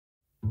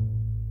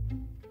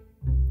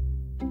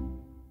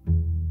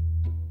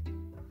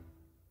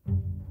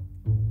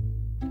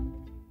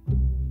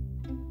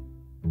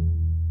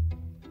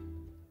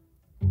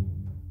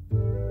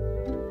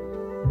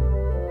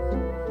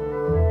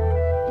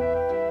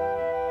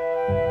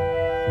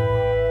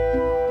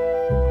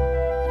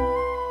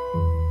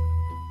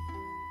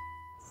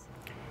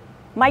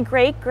My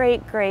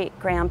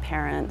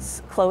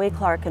great-great-great-grandparents, Chloe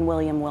Clark and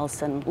William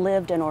Wilson,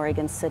 lived in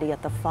Oregon City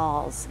at the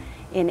Falls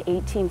in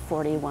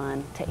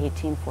 1841 to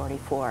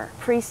 1844,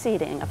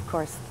 preceding, of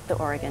course, the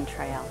Oregon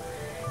Trail.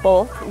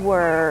 Both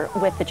were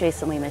with the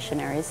Jason Lee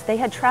missionaries. They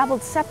had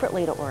traveled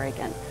separately to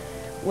Oregon.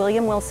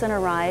 William Wilson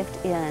arrived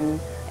in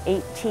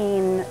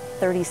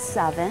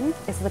 1837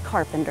 as the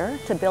carpenter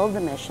to build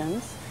the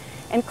missions,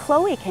 and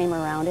Chloe came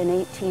around in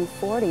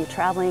 1840,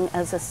 traveling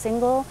as a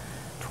single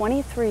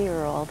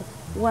 23-year-old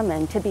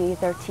woman to be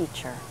their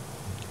teacher.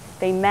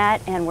 They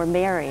met and were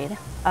married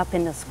up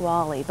in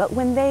Nisqually, but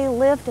when they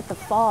lived at the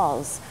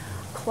Falls,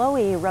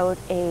 Chloe wrote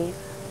a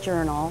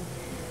journal,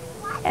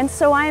 and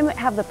so I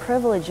have the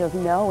privilege of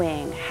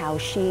knowing how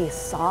she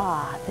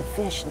saw the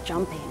fish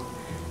jumping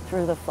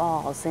through the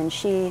falls, and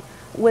she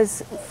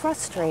was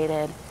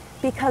frustrated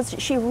because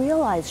she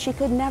realized she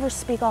could never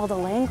speak all the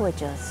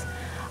languages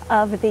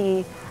of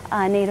the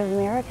Native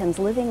Americans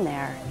living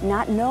there,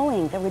 not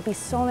knowing there would be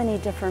so many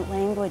different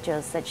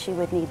languages that she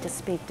would need to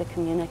speak to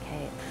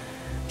communicate.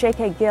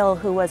 J.K. Gill,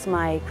 who was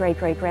my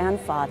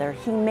great-great-grandfather,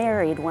 he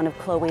married one of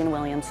Chloe and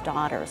William's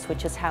daughters,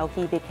 which is how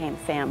he became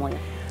family.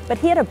 But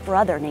he had a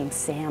brother named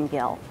Sam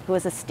Gill, who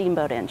was a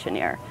steamboat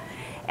engineer,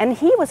 and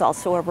he was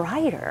also a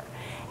writer.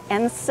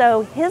 And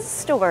so his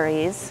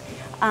stories,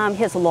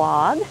 his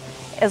log,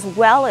 as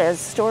well as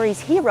stories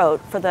he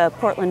wrote for the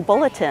Portland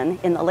Bulletin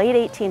in the late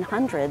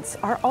 1800s,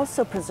 are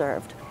also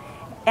preserved.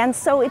 And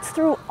so it's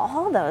through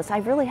all those I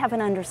really have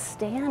an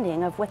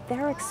understanding of what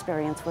their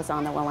experience was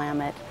on the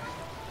Willamette.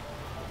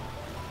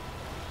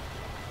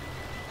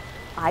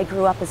 I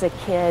grew up as a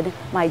kid.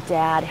 My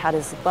dad had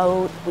his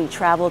boat. We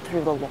traveled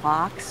through the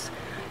locks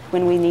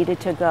when we needed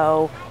to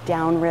go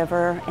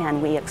downriver,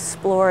 and we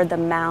explored the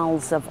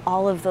mouths of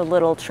all of the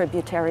little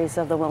tributaries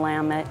of the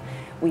Willamette.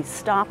 We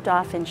stopped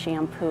off in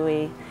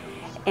Champoeg,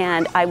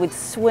 and I would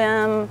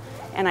swim,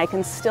 and I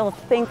can still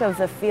think of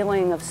the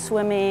feeling of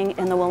swimming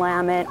in the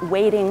Willamette,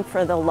 waiting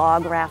for the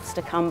log rafts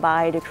to come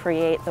by to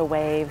create the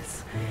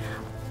waves.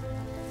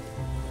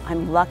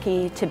 I'm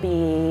lucky to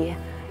be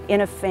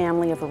in a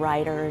family of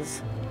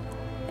writers,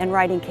 and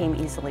writing came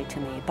easily to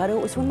me. But it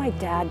was when my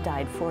dad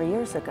died 4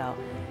 years ago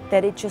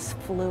that it just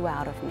flew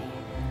out of me.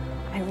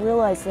 I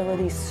realized there were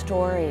these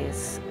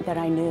stories that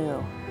I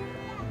knew,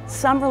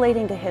 some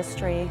relating to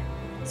history,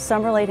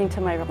 some relating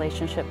to my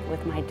relationship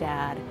with my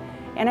dad,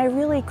 and I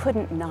really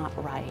couldn't not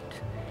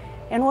write.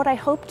 And what I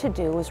hoped to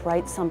do was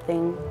write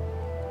something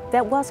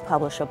that was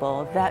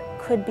publishable, that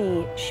could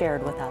be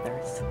shared with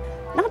others.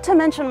 Not to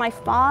mention my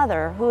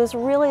father, who is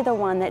really the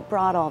one that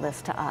brought all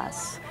this to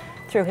us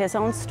through his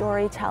own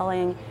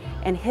storytelling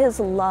and his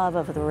love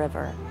of the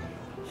river.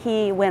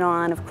 He went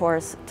on, of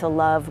course, to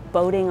love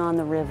boating on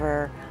the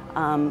river,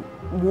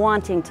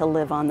 wanting to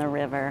live on the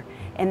river,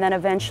 and then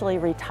eventually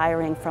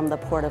retiring from the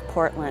Port of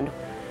Portland.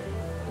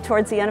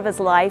 Towards the end of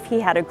his life, he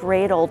had a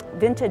great old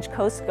vintage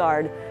Coast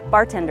Guard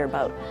bartender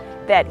boat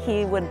that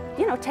he would,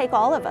 take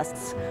all of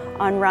us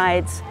on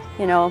rides,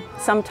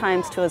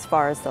 sometimes to as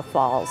far as the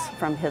falls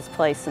from his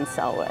place in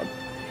Selwood.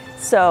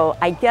 So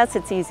I guess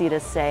it's easy to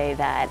say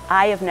that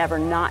I have never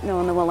not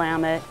known the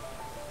Willamette.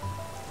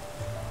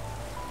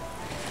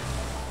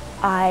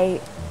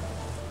 I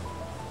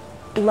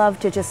love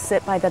to just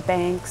sit by the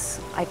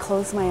banks. I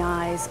close my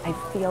eyes, I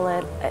feel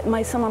it.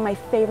 Some of my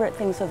favorite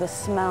things are the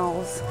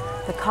smells,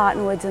 the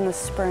cottonwoods in the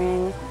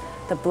spring,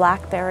 the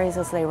blackberries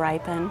as they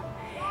ripen.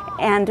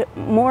 And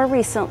more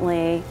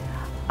recently,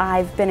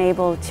 I've been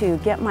able to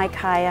get my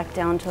kayak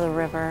down to the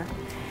river,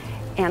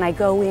 and I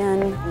go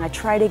in and I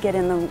try to get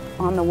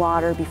on the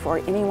water before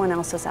anyone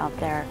else is out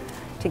there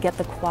to get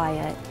the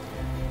quiet.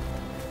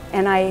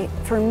 And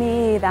for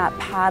me, that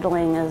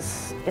paddling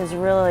is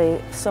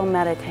really so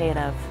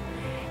meditative.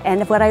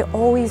 And what I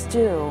always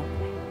do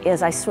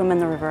is I swim in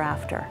the river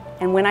after.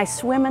 And when I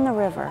swim in the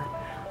river,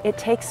 it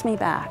takes me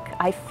back.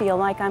 I feel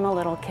like I'm a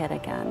little kid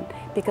again,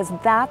 because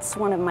that's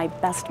one of my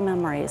best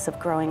memories of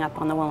growing up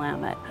on the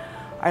Willamette,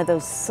 are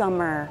those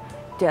summer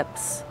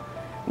dips.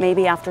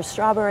 Maybe after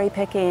strawberry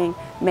picking,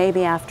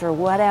 maybe after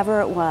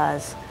whatever it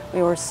was.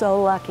 We were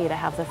so lucky to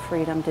have the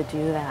freedom to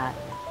do that.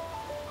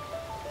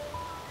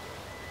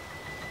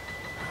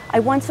 I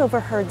once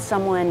overheard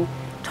someone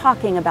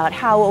talking about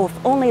how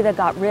if only they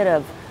got rid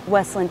of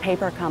Westland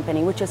Paper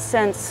Company, which has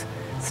since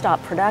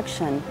stopped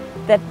production,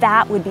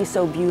 that would be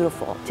so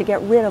beautiful, to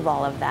get rid of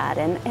all of that.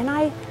 And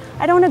I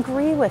don't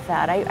agree with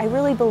that. I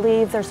really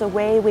believe there's a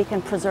way we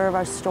can preserve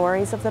our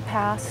stories of the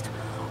past,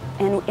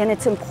 and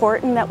it's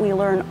important that we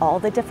learn all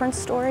the different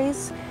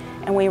stories,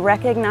 and we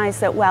recognize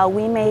that while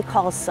we may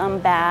call some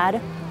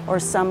bad or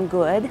some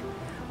good,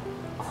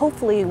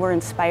 hopefully we're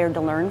inspired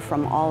to learn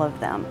from all of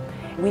them.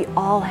 We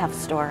all have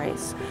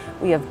stories.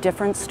 We have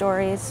different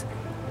stories.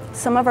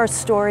 Some of our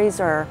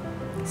stories are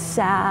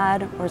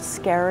sad or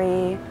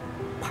scary.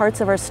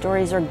 Parts of our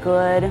stories are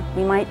good.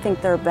 We might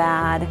think they're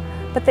bad,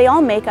 but they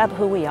all make up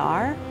who we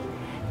are.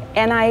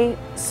 And I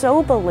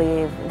so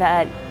believe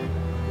that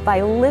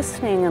by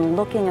listening and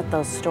looking at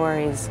those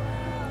stories,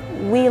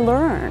 we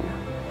learn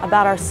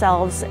about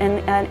ourselves,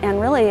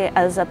 and really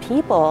as a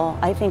people,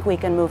 I think we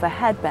can move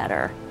ahead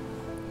better.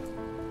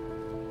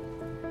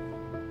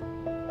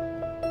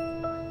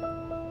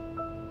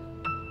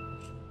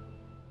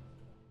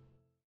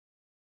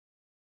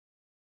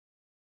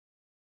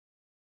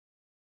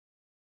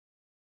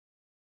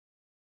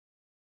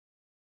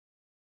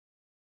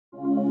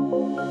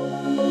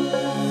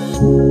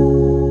 Thank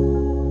you.